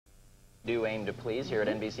Do aim to please here at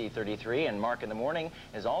NBC 33, and Mark in the Morning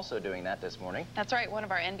is also doing that this morning. That's right. One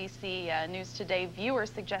of our NBC News Today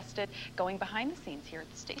viewers suggested going behind the scenes here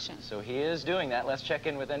at the station. So he is doing that. Let's check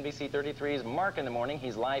in with NBC 33's Mark in the Morning.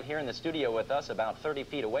 He's live here in the studio with us, about 30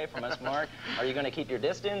 feet away from us. Mark, are you going to keep your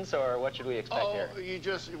distance, or what should we expect here?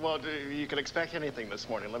 You can expect anything this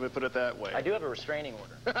morning. Let me put it that way. I do have a restraining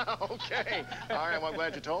order. Okay. All right. Well, I'm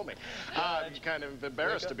glad you told me. I'm kind of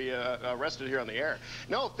embarrassed to be arrested here on the air.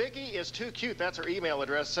 No, Vicky is too cute. That's her email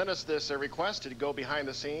address. Send us this request to go behind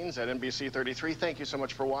the scenes at NBC 33. Thank you so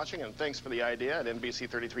much for watching, and thanks for the idea at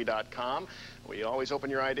NBC33.com. We always open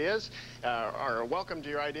your ideas, are welcome to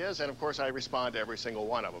your ideas, and of course I respond to every single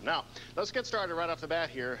one of them. Now, let's get started right off the bat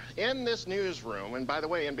here. In this newsroom, and by the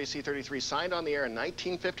way, NBC 33 signed on the air in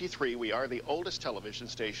 1953. We are the oldest television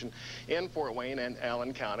station in Fort Wayne and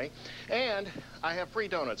Allen County. And I have free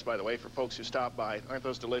donuts, by the way, for folks who stop by. Aren't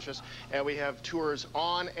those delicious? And we have tours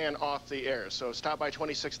on and off the air. So stop by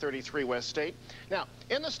 2633 West State. Now,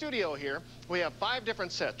 in the studio here, we have 5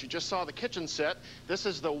 different sets. You just saw the kitchen set. This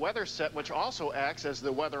is the weather set, which also acts as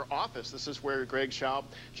the weather office. This is where Greg Schaub,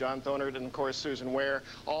 John Thonard, and of course Susan Ware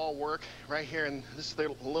all work right here in this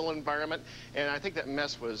little environment. And I think that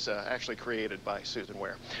mess was actually created by Susan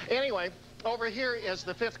Ware. Anyway, over here is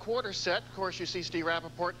the 5th quarter set. Of course, you see Steve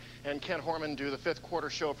Rappaport and Ken Horman do the 5th quarter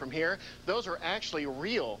show from here. Those are actually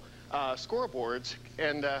real scoreboards,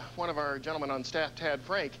 and one of our gentlemen on staff, Tad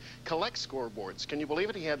Frank, collects scoreboards. Can you believe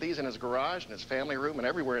it? He had these in his garage, in his family room, and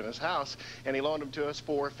everywhere in his house, and he loaned them to us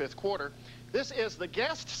for 5th quarter. This is the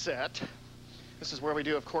guest set. This is where we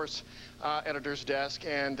do, of course, Editor's Desk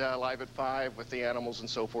and Live at 5 with the animals and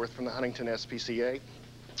so forth from the Huntington SPCA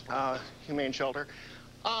Humane Shelter.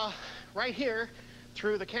 Right here,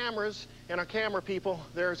 through the cameras and our camera people,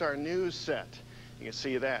 there's our news set. You can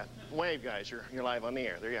see that. Wave, guys, you're live on the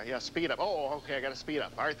air. There, yeah, speed up. Oh, okay, I got to speed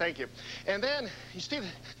up. All right, thank you. And then, you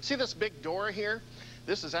see this big door here?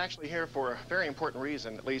 This is actually here for a very important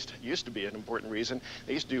reason, at least used to be an important reason.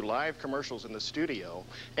 They used to do live commercials in the studio,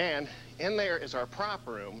 and in there is our prop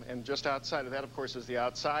room, and just outside of that, of course, is the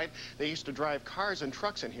outside. They used to drive cars and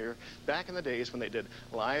trucks in here back in the days when they did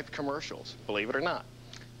live commercials, believe it or not.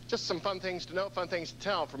 Just some fun things to know, fun things to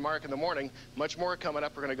tell from Mark in the Morning. Much more coming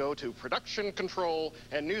up. We're going to go to production control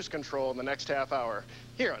and news control in the next half hour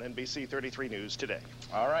here on NBC 33 News Today.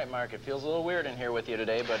 All right, Mark, it feels a little weird in here with you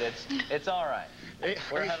today, but it's all right.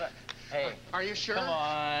 Hey, are you sure? Come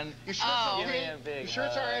on. You sure Oh. it's okay? Give me a big You sure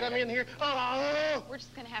it's all right? I'm in here. Oh! We're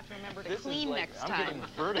just going to have to remember to This clean is like, next I'm time. getting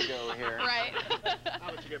vertigo here. Right.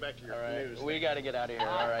 I'll let you get back to your All right, news. we got to get out of here.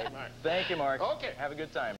 All right. Thank you, Mark. Okay. Have a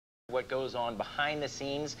good time. What goes on behind the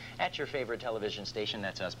scenes at your favorite television station.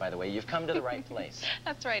 That's us, by the way. You've come to the right place.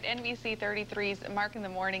 That's right. NBC 33's Mark in the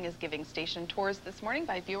Morning is giving station tours this morning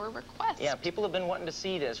by viewer request. Yeah, people have been wanting to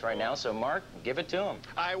see this right now, so Mark, give it to them.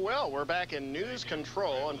 I will. We're back in news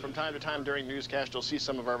control, and from time to time during newscast, you'll see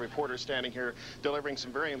some of our reporters standing here delivering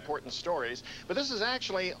some very important stories. But this is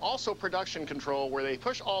actually also production control, where they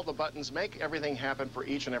push all the buttons, make everything happen for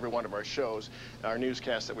each and every one of our shows, our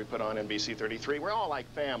newscasts that we put on NBC 33. We're all like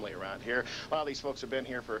family around here. A lot of these folks have been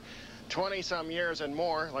here for 20-some years and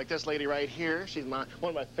more, like this lady right here. She's one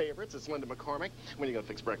of my favorites. It's Linda McCormick. When are you going to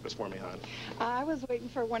fix breakfast for me, hon? I was waiting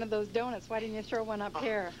for one of those donuts. Why didn't you throw one up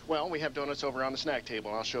here? Well, we have donuts over on the snack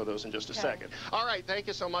table. I'll show those in just a second. All right, thank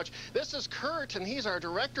you so much. This is Kurt, and he's our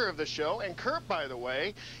director of the show. And Kurt, by the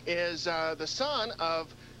way, is the son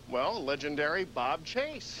of, well, legendary Bob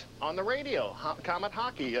Chase on the radio, Comet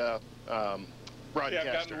Hockey broadcaster.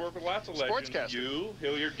 Yeah, I've gotten to work with lots of legends. Sportscaster. You,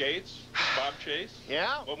 Hilliard Gates, Bob Chase.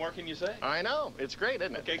 Yeah. What more can you say? I know. It's great,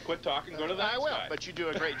 isn't it? Okay, quit talking, go to the next I will, guy. but you do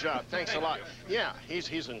a great job. Thanks a lot. Yeah, he's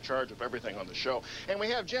in charge of everything on the show. And we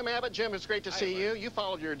have Jim Abbott. Jim, it's great to see you. You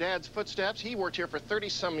followed your dad's footsteps. He worked here for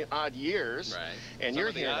 30-some-odd years. Right. And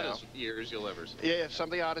you're here now. Some of the oddest years you'll ever see. Yeah, some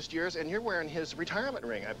of the oddest years. And you're wearing his retirement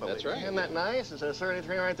ring, I believe. That's right. Isn't that nice? It says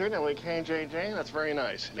 33 right there. WKJG. That's very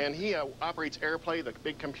nice. And he operates AirPlay, the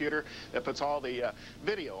big computer that puts all the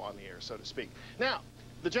video on the air, so to speak. Now,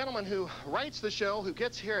 the gentleman who writes the show, who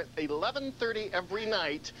gets here at 11:30 every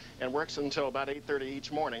night and works until about 8:30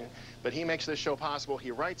 each morning, but he makes this show possible. He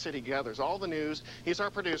writes it, he gathers all the news. He's our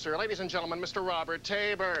producer. Ladies and gentlemen, Mr. Robert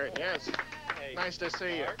Tabern. Yes. Hey. Nice to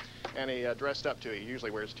see you. And he dressed up, too. He usually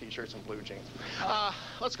wears T-shirts and blue jeans.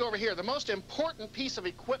 Let's go over here. The most important piece of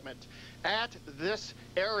equipment at this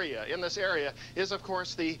area, is, of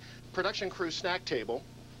course, the production crew snack table.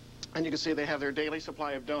 And you can see they have their daily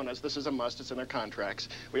supply of donuts. This is a must. It's in their contracts.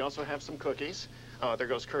 We also have some cookies. There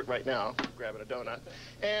goes Kurt right now, grabbing a donut.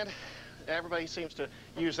 And everybody seems to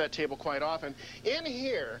use that table quite often. In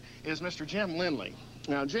here is Mr. Jim Lindley.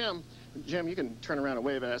 Now, Jim Jim, you can turn around and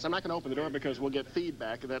wave at us. I'm not going to open the door because we'll get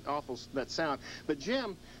feedback, that sound. But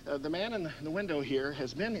Jim, the man in the window here,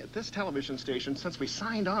 has been at this television station since we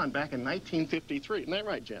signed on back in 1953. Isn't that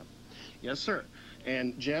right, Jim? Yes, sir.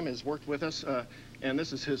 And Jim has worked with us, and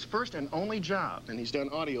this is his first and only job. And he's done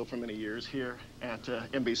audio for many years here at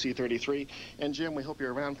NBC 33. And Jim, we hope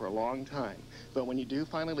you're around for a long time. But when you do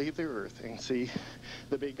finally leave the earth and see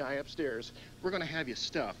the big guy upstairs, we're going to have you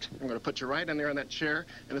stuffed. I'm going to put you right in there in that chair,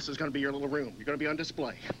 and this is going to be your little room. You're going to be on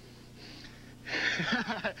display.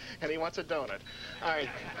 And he wants a donut. All right,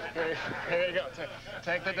 here you go.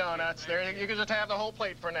 Take the donuts. There, you can just have the whole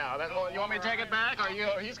plate for now. You want me to take it back,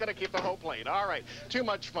 or he's going to keep the whole plate? All right, too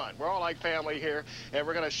much fun. We're all like family here, and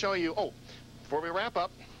we're going to show you. Oh, before we wrap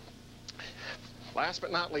up, last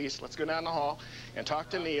but not least, let's go down the hall and talk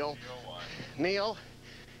to Neil. Neil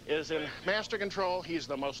is in master control. He's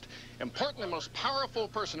the most important and most powerful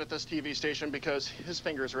person at this TV station because his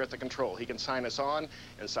fingers are at the control. He can sign us on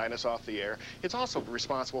and sign us off the air. It's also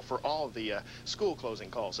responsible for all of the school closing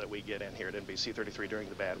calls that we get in here at NBC 33 during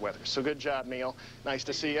the bad weather. So good job, Neil. Nice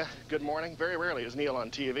to see you. Good morning. Very rarely is Neil on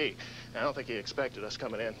TV. I don't think he expected us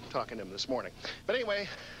coming in talking to him this morning. But anyway,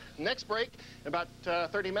 next break, in about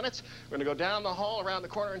 30 minutes, we're going to go down the hall, around the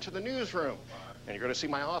corner into the newsroom. And you're going to see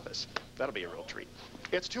my office. That'll be a real treat.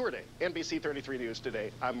 It's tour day. NBC 33 News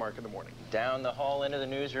today. I'm Mark in the morning. Down the hall into the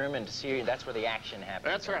newsroom and to see that's where the action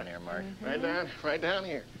happens. That's right. There, Mark. Right down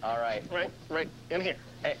here. All right. Right in here.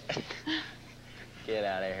 Hey. Get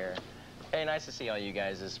out of here. Hey, nice to see all you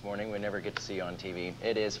guys this morning. We never get to see you on TV.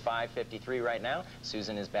 It is 5:53 right now.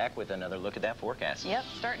 Susan is back with another look at that forecast. Yep,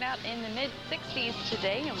 starting out in the mid-60s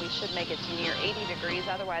today, and we should make it to near 80 degrees.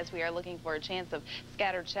 Otherwise, we are looking for a chance of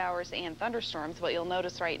scattered showers and thunderstorms. What you'll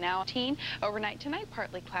notice right now, overnight tonight,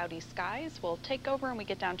 partly cloudy skies will take over, and we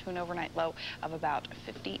get down to an overnight low of about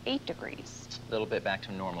 58 degrees. A little bit back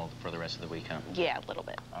to normal for the rest of the week, huh? Yeah, a little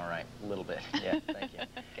bit. All right, a little bit. Yeah, thank you.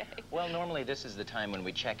 Okay. Well, normally this is the time when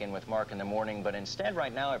we check in with Mark in the morning, but instead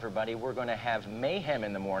right now, everybody, we're going to have mayhem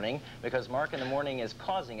in the morning because Mark in the morning is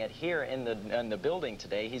causing it here in the building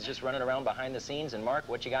today. He's just running around behind the scenes. And Mark,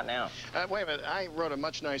 what you got now? Wait a minute. I wrote a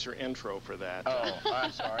much nicer intro for that. Oh,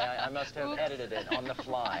 I'm sorry. I must have edited it on the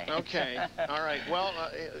fly. Okay. All right. Well,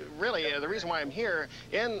 really, the reason why I'm here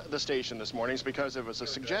in the station this morning is because it was a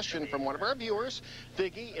suggestion from one of our viewers.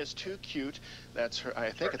 Figgy is too cute. That's her.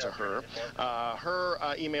 I think it's a her. Her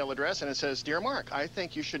email address, and it says, "Dear Mark, I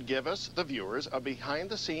think you should give us, the viewers, a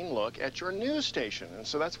behind-the-scene look at your news station." And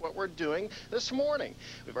so that's what we're doing this morning.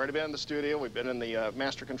 We've already been in the studio. We've been in the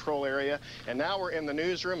master control area. And now we're in the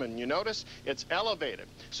newsroom. And you notice it's elevated.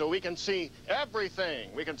 So we can see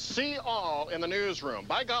everything. We can see all in the newsroom.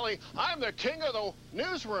 By golly, I'm the king of the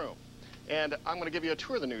newsroom. And I'm going to give you a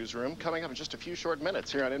tour of the newsroom coming up in just a few short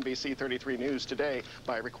minutes here on NBC 33 News today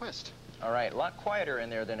by request. All right, a lot quieter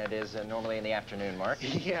in there than it is normally in the afternoon, Mark.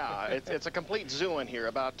 Yeah, it's a complete zoo in here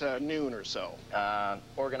about noon or so.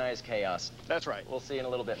 Organized chaos. That's right. We'll see you in a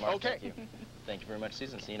little bit, Mark. Okay. Thank you. Thank you very much,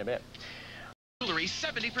 Susan. See you in a bit. Jewelry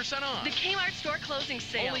 70% off. The Kmart store closing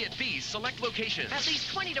sale. Only at B's select locations. At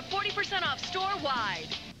least 20 to 40% off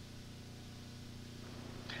store-wide.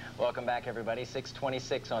 Welcome back, everybody.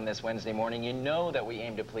 6:26 on this Wednesday morning. You know that we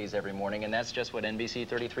aim to please every morning, and that's just what NBC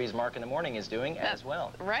 33's Mark in the Morning is doing as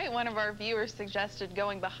well. Right. One of our viewers suggested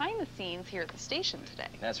going behind the scenes here at the station today.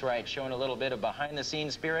 That's right. Showing a little bit of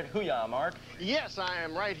behind-the-scenes spirit. Hoo-yah, Mark. Yes, I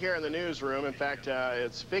am right here in the newsroom. In fact,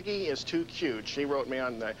 it's Figgy is too cute. She wrote me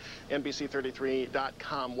on the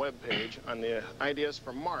NBC33.com webpage on the ideas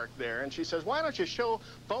for Mark there, and she says, why don't you show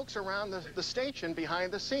folks around the station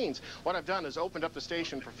behind the scenes? What I've done is opened up the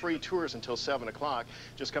station for free tours until 7 o'clock.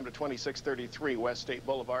 Just come to 2633 West State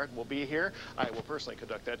Boulevard. We'll be here. I will personally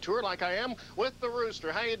conduct that tour like I am with the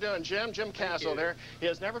Rooster. How you doing, Jim? Jim Castle there. He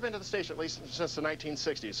has never been to the station, at least since the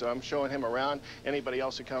 1960s, so I'm showing him around. Anybody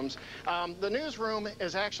else who comes. The newsroom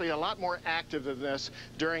is actually a lot more active than this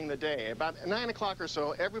during the day. About 9 o'clock or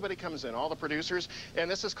so, everybody comes in, all the producers,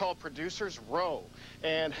 and this is called Producers Row.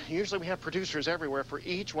 And usually we have producers everywhere for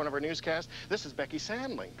each one of our newscasts. This is Becky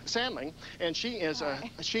Sandling, and she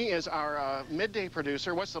is our midday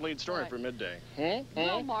producer. What's the lead story for midday?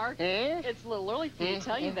 Well, Mark, it's a little early for me to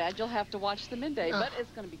tell you that. You'll have to watch the midday, but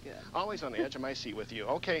it's going to be good. Always on the edge of my seat with you.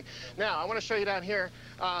 Okay, now I want to show you down here.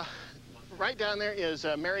 Right down there is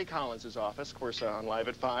Mary Collins' office, of course, on Live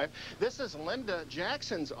at 5. This is Linda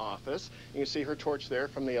Jackson's office. You can see her torch there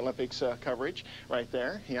from the Olympics coverage right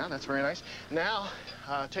there. Yeah, that's very nice. Now,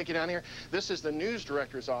 take you down here. This is the news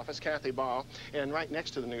director's office, Kathy Ball. And right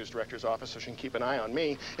next to the news director's office, so she can keep an eye on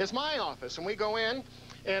me, is my office. And we go in,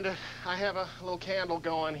 And I have a little candle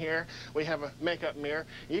going here. We have a makeup mirror.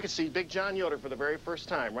 You can see Big John Yoder for the very first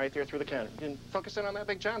time right there through the counter. You can focus in on that,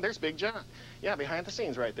 Big John? There's Big John. Yeah, behind the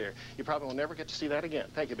scenes right there. You probably will never get to see that again.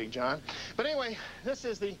 Thank you, Big John. But anyway, this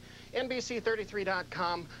is the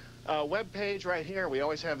NBC33.com web page right here. We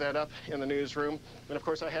always have that up in the newsroom. And of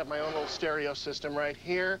course, I have my own little stereo system right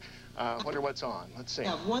here. Wonder what's on. Let's see.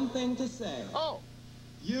 I have one thing to say. Oh.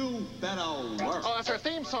 You better work. Oh, that's our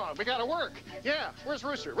theme song. We gotta work. Yeah, where's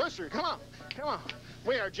Rooster? Rooster, come on. Come on.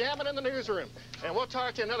 We are jamming in the newsroom. And we'll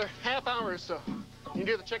talk to you another half hour or so. You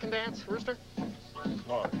do the chicken dance, Rooster?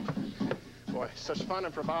 Oh. Boy, such fun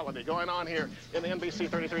and frivolity going on here in the NBC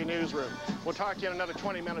 33 newsroom. We'll talk to you in another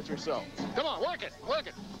 20 minutes or so. Come on, work it, work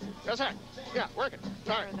it. That's right. Yeah, work it.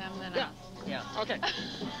 All right. Better them than Yeah. us. Yeah. Okay.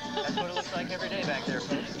 That's what it looks like every day back there,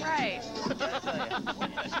 folks. Right.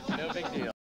 No big deal.